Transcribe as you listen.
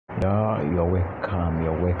Yeah, you're welcome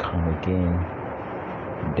again.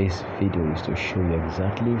 This video is to show you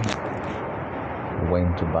exactly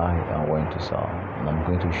when to buy and when to sell, and I'm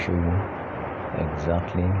going to show you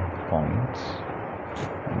exactly points.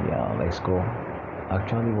 Yeah, let's go.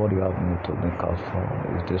 Actually, what you have need to look out for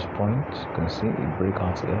is this point. You can see it break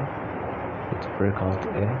out here, it break out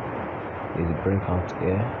here, it break out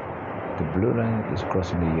here. The blue line is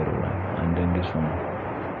crossing the yellow line, and then this one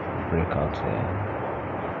break out here.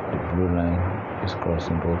 The blue line is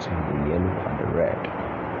crossing both the yellow and the red.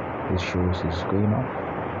 This shows it's going up,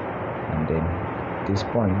 and then this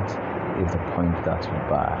point is the point that you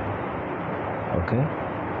buy. Okay,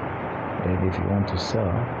 then if you want to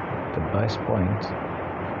sell, the best point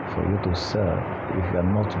for you to sell, if you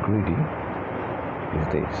are not greedy, is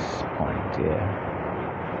this point here.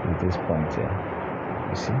 Is this point here.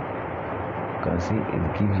 You see, you can see it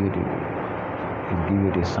gives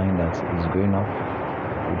you the sign that it's going up.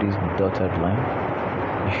 With this dotted line,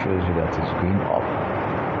 it shows you that it's going up.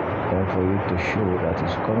 Then for you to show that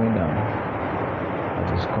it's coming down,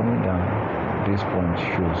 this point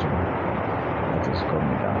shows you that it's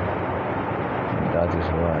coming down. And that is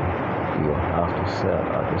why you have to sell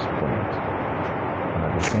at this point. And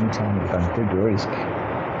at the same time, you can take the risk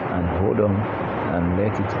and hold on and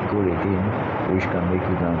let it go again, which can make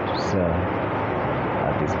you down to sell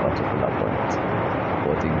at this particular point.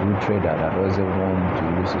 But a good trader that doesn't want to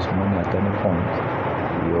lose his money at any point,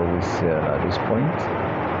 you always sell at this point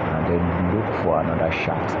and then look for another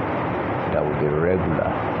shot that will be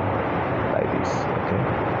regular like this. Okay,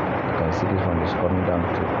 you can see this one is coming down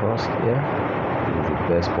to cross here. It is the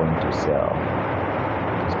best point to sell.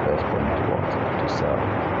 This best point to sell.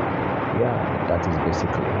 Yeah, that is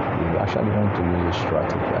basically. If you actually want to use a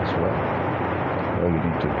strategy as well, all you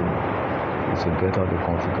need to do is to get all the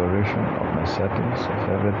configuration of my settings of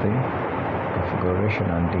everything, configuration,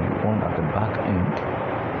 and the one at the back end,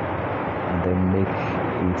 and then make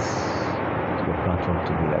it the platform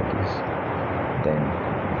to be like this. Then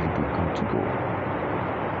you'll be good to go.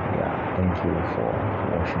 Yeah, thank you for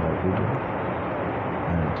watching my video,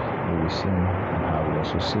 and we will see you, and I will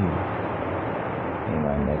also see you in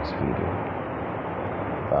my next video.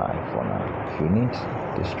 Bye for now. If you need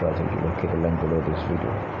this strategy, locate the link below this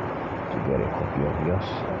video to get a copy of yours,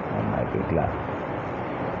 and I'll be glad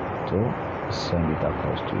to send it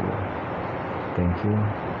across to you. Thank you.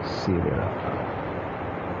 See you later.